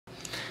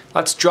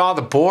Let's draw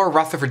the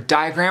Bohr-Rutherford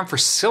diagram for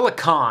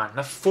silicon,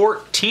 the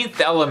 14th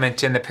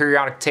element in the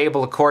periodic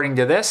table according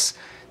to this.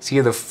 It's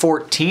either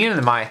 14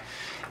 and my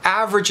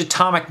average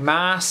atomic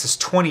mass is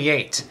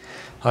 28.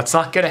 Let's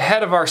not get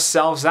ahead of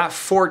ourselves. That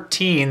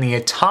 14, the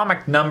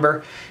atomic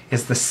number,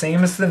 is the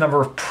same as the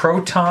number of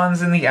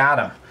protons in the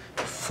atom.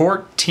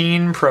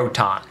 14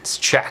 protons,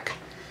 check.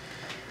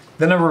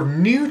 The number of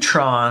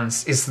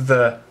neutrons is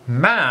the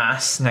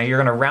mass. Now you're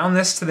going to round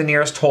this to the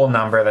nearest whole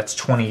number, that's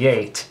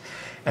 28.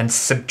 And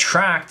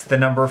subtract the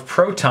number of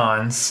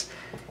protons.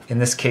 In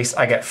this case,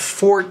 I get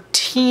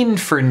 14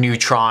 for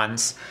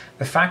neutrons.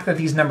 The fact that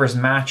these numbers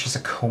match is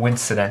a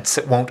coincidence.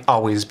 It won't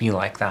always be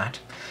like that.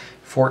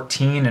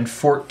 14 and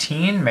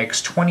 14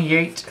 makes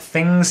 28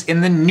 things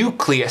in the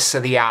nucleus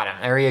of the atom.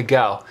 There you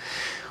go.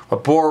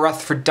 What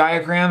Bohr-Rutherford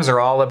diagrams are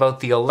all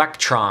about the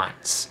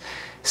electrons.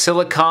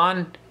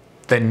 Silicon,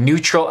 the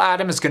neutral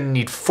atom, is going to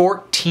need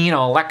 14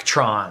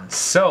 electrons.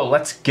 So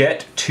let's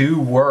get to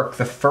work.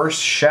 The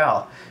first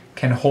shell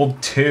can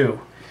hold 2.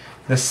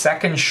 The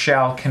second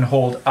shell can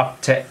hold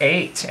up to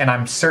 8, and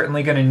I'm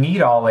certainly going to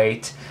need all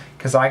 8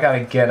 because I got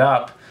to get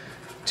up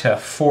to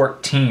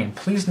 14.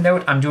 Please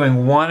note I'm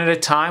doing one at a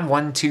time,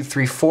 1, 2,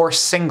 3, 4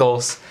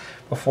 singles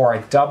before I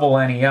double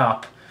any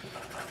up.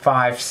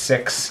 5,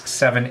 6,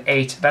 7,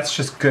 8. That's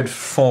just good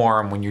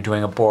form when you're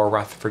doing a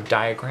Bohr-Rutherford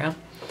diagram.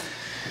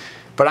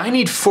 But I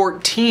need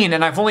 14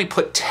 and I've only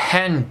put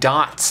 10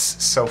 dots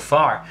so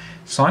far.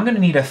 So I'm going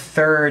to need a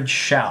third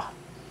shell.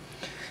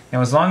 Now,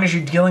 as long as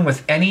you're dealing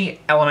with any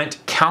element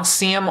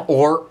calcium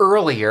or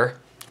earlier,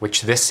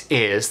 which this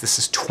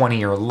is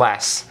 20 or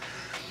less,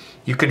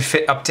 you can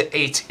fit up to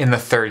 8 in the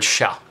third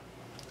shell.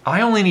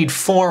 I only need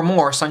 4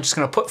 more, so I'm just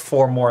going to put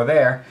 4 more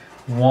there.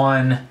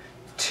 1,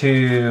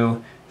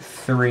 2,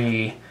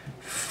 3,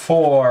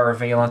 4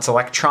 valence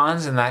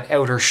electrons in that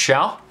outer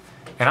shell,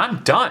 and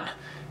I'm done.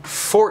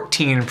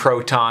 14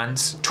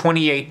 protons,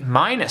 28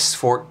 minus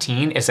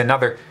 14 is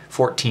another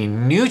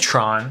 14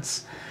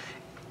 neutrons.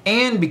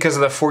 And because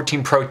of the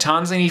 14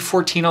 protons, I need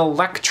 14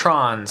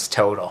 electrons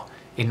total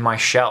in my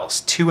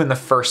shells. 2 in the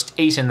first,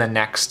 8 in the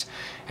next,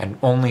 and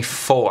only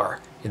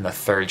 4 in the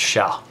third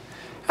shell.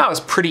 That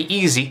was pretty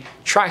easy.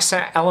 Try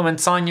some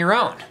elements on your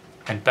own,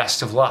 and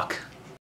best of luck.